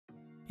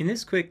In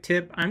this quick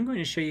tip, I'm going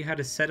to show you how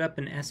to set up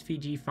an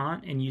SVG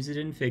font and use it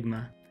in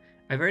Figma.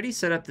 I've already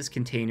set up this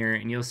container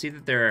and you'll see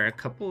that there are a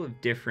couple of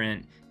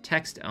different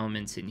text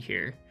elements in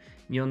here.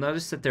 And you'll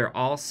notice that they're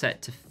all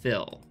set to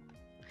fill.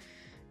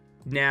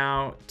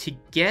 Now, to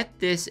get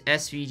this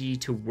SVG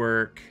to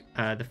work,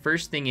 the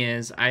first thing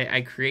is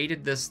I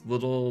created this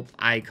little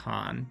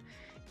icon,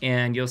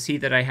 and you'll see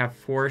that I have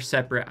 4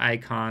 separate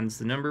icons.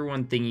 The number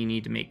one thing you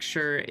need to make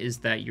sure is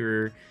that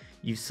you've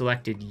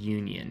selected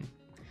Union.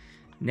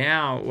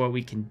 Now what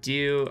we can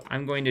do,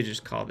 I'm going to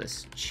just call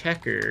this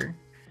checker,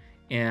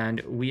 and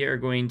we are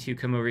going to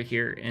come over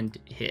here and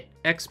hit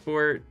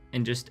export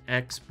and just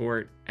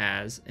export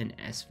as an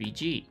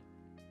SVG.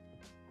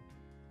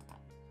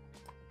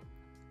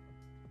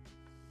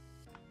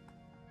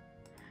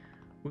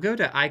 We'll go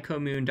to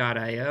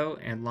icomoon.io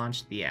and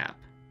launch the app.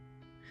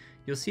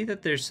 You'll see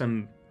that there's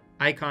some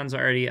icons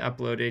already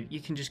uploaded. You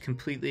can just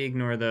completely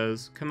ignore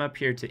those. Come up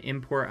here to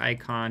import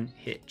icon,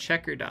 hit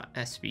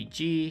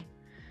checker.svg.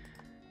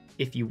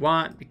 If you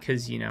want,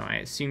 because I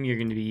assume you're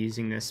going to be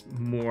using this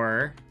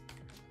more,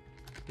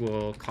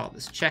 we'll call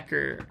this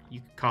checker. You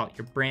can call it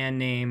your brand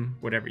name,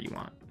 whatever you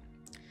want.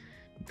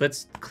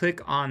 Let's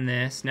click on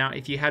this. Now,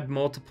 if you had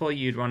multiple,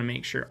 you'd want to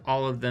make sure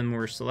all of them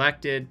were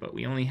selected, but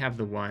we only have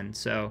the one.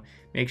 So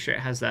make sure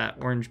it has that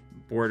orange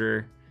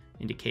border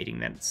indicating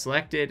that it's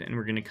selected, and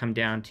we're going to come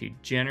down to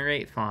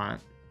generate font,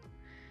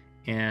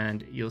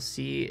 and you'll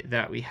see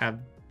that we have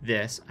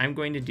this. I'm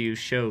going to do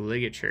show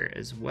ligature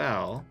as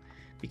well,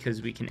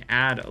 because we can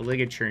add a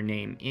ligature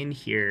name in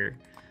here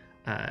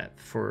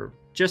for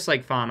just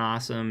like Font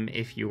Awesome.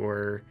 If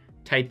you're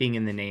typing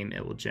in the name,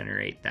 it will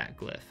generate that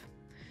glyph.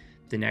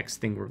 The next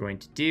thing we're going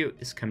to do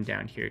is come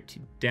down here to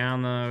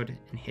download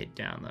and hit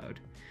download.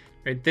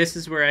 Right, this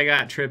is where I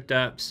got tripped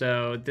up,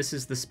 so this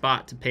is the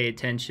spot to pay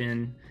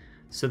attention.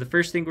 So the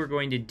first thing we're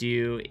going to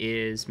do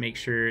is make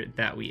sure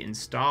that we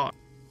install,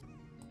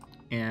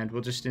 and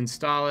we'll just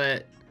install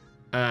it.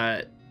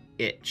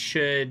 It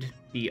should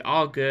be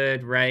all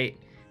good, right?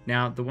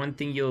 Now, the one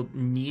thing you'll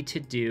need to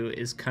do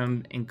is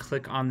come and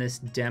click on this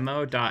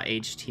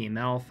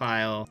demo.html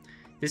file.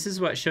 This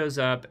is what shows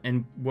up,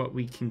 and what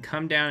we can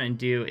come down and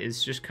do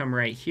is just come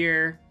right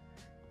here,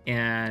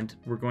 and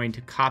we're going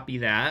to copy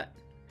that.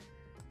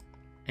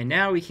 And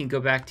now we can go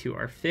back to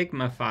our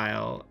Figma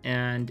file,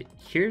 and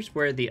here's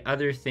where the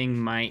other thing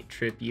might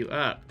trip you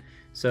up.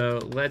 So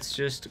let's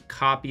just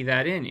copy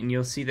that in, and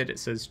you'll see that it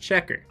says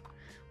checker.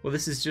 Well,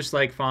 this is just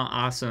like Font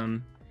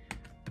Awesome.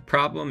 The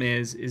problem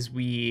is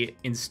we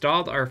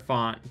installed our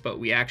font, but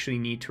we actually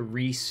need to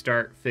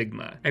restart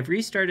Figma. I've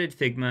restarted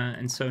Figma,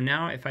 and so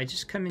now if I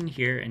just come in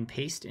here and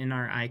paste in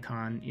our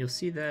icon, you'll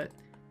see that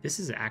this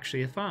is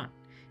actually a font.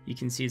 You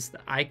can see it's the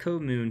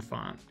icomoon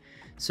font.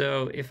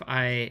 So if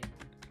I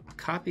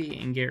copy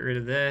and get rid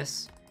of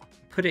this,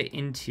 put it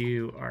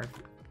into our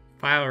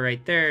file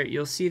right there,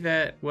 you'll see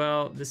that,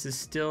 well, this is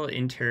still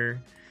enter.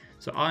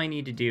 So all I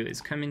need to do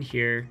is come in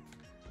here,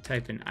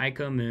 type in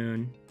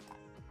icomoon,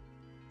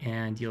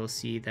 and you'll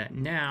see that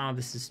now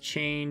this is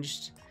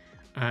changed.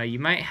 You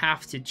might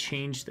have to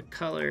change the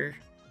color,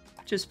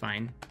 which is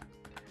fine.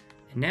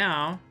 And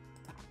now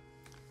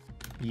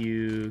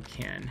you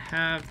can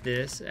have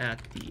this at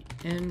the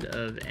end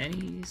of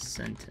any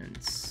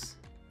sentence.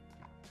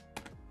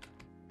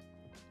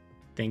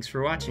 Thanks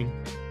for watching.